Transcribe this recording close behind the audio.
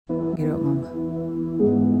Get up, mama.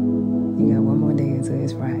 You got one more day until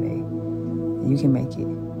it's Friday. You can make it.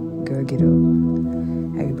 Girl, get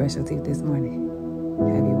up. Have you brushed your teeth this morning?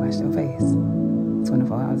 Have you washed your face?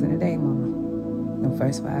 24 hours in a day, mama. The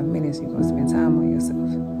first 5 minutes, you're going to spend time on yourself.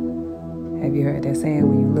 Have you heard that saying,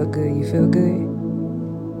 when you look good, you feel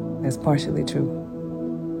good? That's partially true.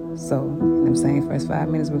 So, in them same first 5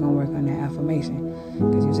 minutes, we're going to work on that affirmation.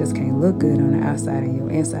 Because you just can't look good on the outside and your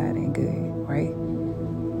inside ain't good, right?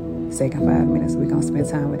 Second 5 minutes, we're going to spend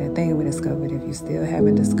time with that thing we discovered. If you still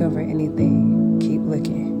haven't discovered anything, keep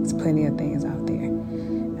looking. There's plenty of things out there.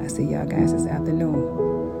 I see y'all guys this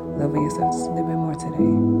afternoon. Loving yourself just a little bit more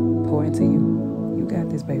today. Pour into you. You got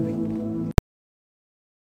this, baby.